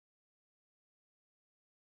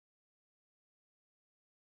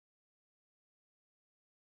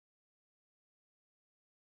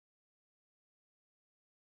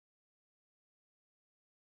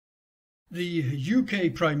The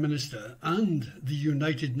UK Prime Minister and the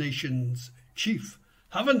United Nations chief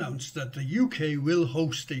have announced that the UK will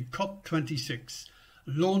host a COP26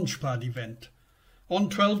 Launchpad event on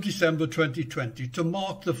 12 December 2020 to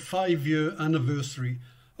mark the 5-year anniversary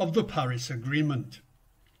of the Paris Agreement.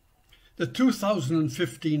 The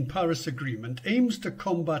 2015 Paris Agreement aims to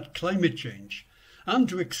combat climate change and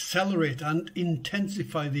to accelerate and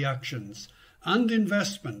intensify the actions and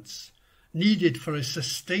investments needed for a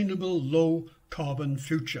sustainable low-carbon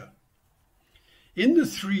future. In the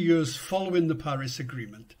 3 years following the Paris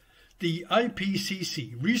Agreement, the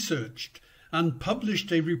IPCC researched and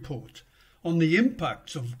published a report on the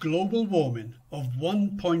impacts of global warming of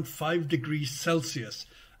 1.5 degrees Celsius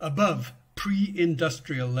above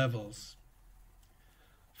pre-industrial levels.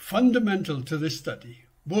 Fundamental to this study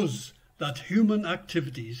was that human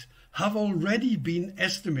activities have already been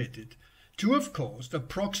estimated to have caused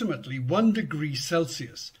approximately 1 degree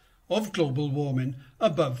Celsius of global warming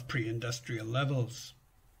above pre-industrial levels.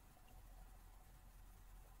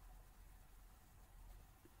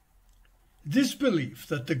 This belief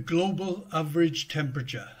that the global average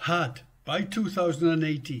temperature had, by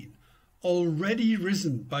 2018, already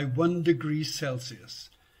risen by 1 degree Celsius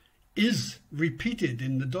is repeated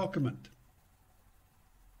in the document.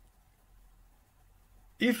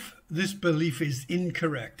 If this belief is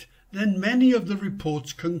incorrect, then many of the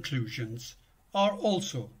report's conclusions are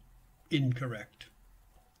also incorrect.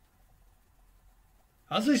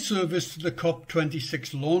 As a service to the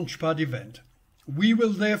COP26 Launchpad event, we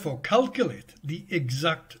will therefore calculate the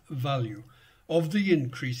exact value of the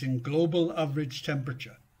increase in global average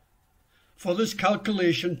temperature. For this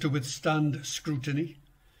calculation to withstand scrutiny,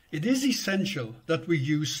 it is essential that we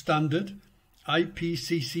use standard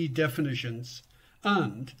IPCC definitions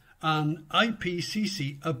and an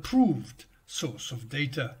IPCC-approved source of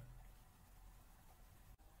data.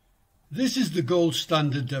 This is the gold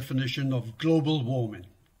standard definition of global warming.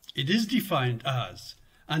 It is defined as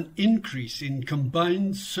an increase in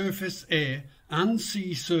combined surface air and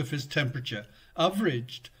sea surface temperature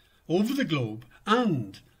averaged over the globe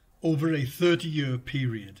and over a 30-year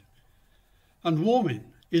period. And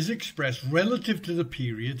warming is expressed relative to the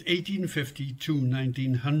period 1850 to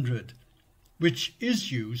 1900, which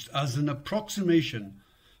is used as an approximation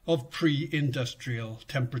of pre-industrial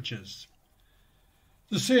temperatures.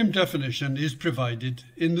 The same definition is provided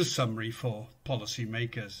in the summary for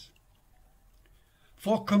policymakers.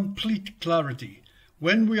 For complete clarity,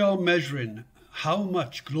 when we are measuring how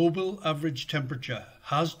much global average temperature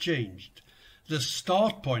has changed, the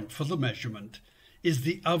start point for the measurement is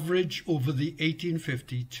the average over the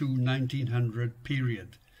 1850 to 1900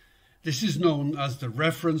 period. This is known as the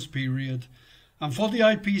reference period, and for the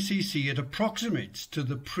IPCC it approximates to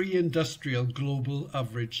the pre-industrial global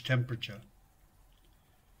average temperature.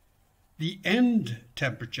 The end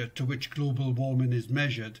temperature to which global warming is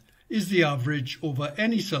measured is the average over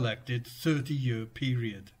any selected 30-year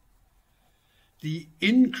period. The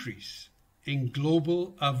increase in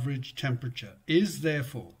global average temperature is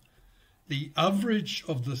therefore the average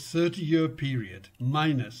of the 30-year period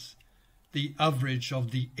minus the average of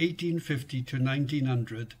the 1850 to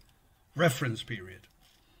 1900 reference period.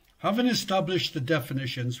 Having established the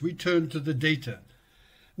definitions, we turn to the data.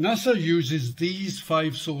 NASA uses these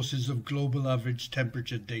 5 sources of global average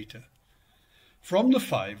temperature data. From the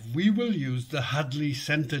 5, we will use the Hadley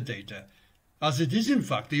Center data, as it is in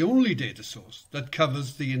fact the only data source that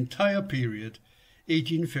covers the entire period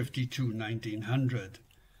 1850 to 1900.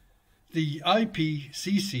 The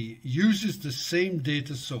IPCC uses the same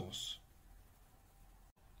data source.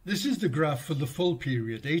 This is the graph for the full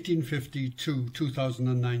period 1850 to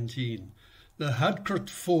 2019. The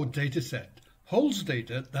Hadcroft-4 dataset holds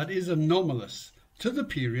data that is anomalous to the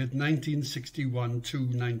period 1961 to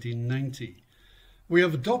 1990. We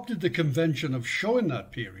have adopted the convention of showing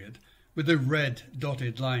that period with a red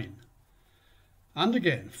dotted line. And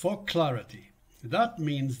again, for clarity, that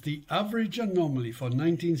means the average anomaly for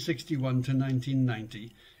 1961 to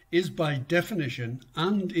 1990 is by definition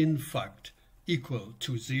and in fact equal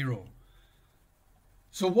to 0.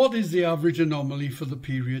 So what is the average anomaly for the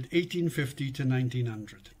period 1850 to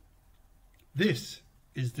 1900? This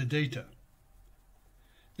is the data.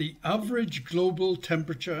 The average global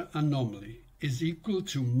temperature anomaly is equal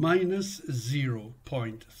to minus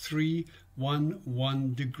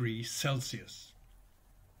 0.311 degrees Celsius.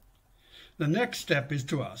 The next step is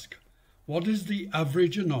to ask, what is the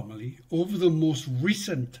average anomaly over the most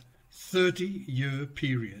recent 30-year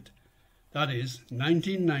period, that is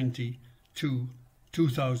 1990 to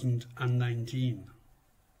 2019?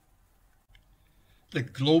 The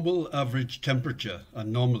global average temperature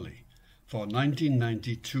anomaly for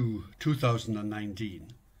 1990-2019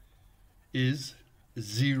 is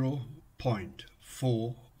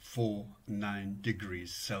 0.449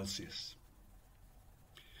 degrees Celsius.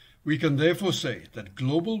 We can therefore say that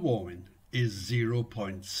global warming is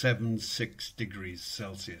 0.76 degrees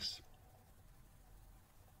Celsius.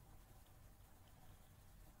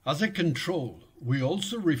 As a control, we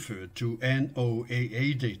also referred to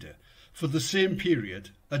NOAA data for the same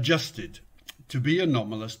period adjusted to be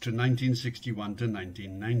anomalous to 1961 to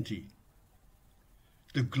 1990.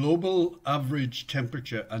 The global average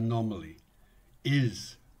temperature anomaly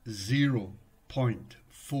is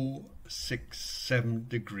 0.467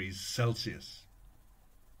 degrees Celsius.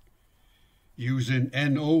 Using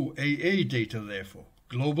NOAA data, therefore,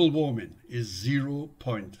 global warming is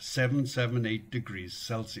 0.778 degrees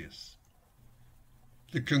Celsius.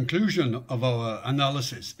 The conclusion of our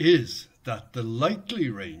analysis is that the likely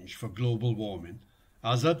range for global warming,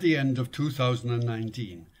 as at the end of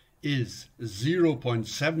 2019, is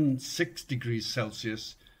 0.76 degrees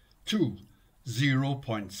Celsius to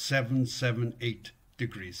 0.778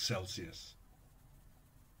 degrees Celsius.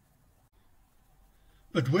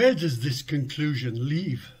 But where does this conclusion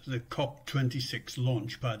leave the COP26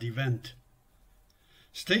 Launchpad event?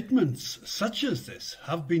 Statements such as this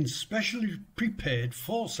have been specially prepared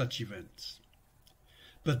for such events.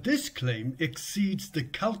 But this claim exceeds the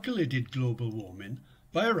calculated global warming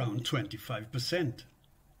by around 25%.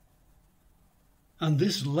 And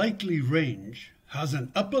this likely range has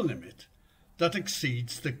an upper limit that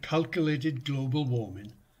exceeds the calculated global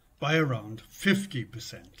warming by around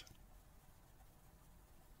 50%.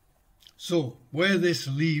 So, where this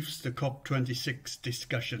leaves the COP26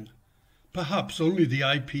 discussion, perhaps only the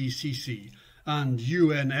IPCC and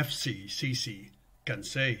UNFCCC can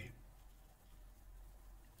say.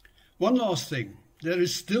 One last thing, there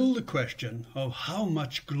is still the question of how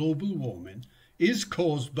much global warming is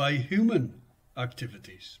caused by human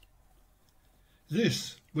activities.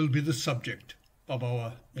 This will be the subject of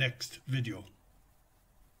our next video.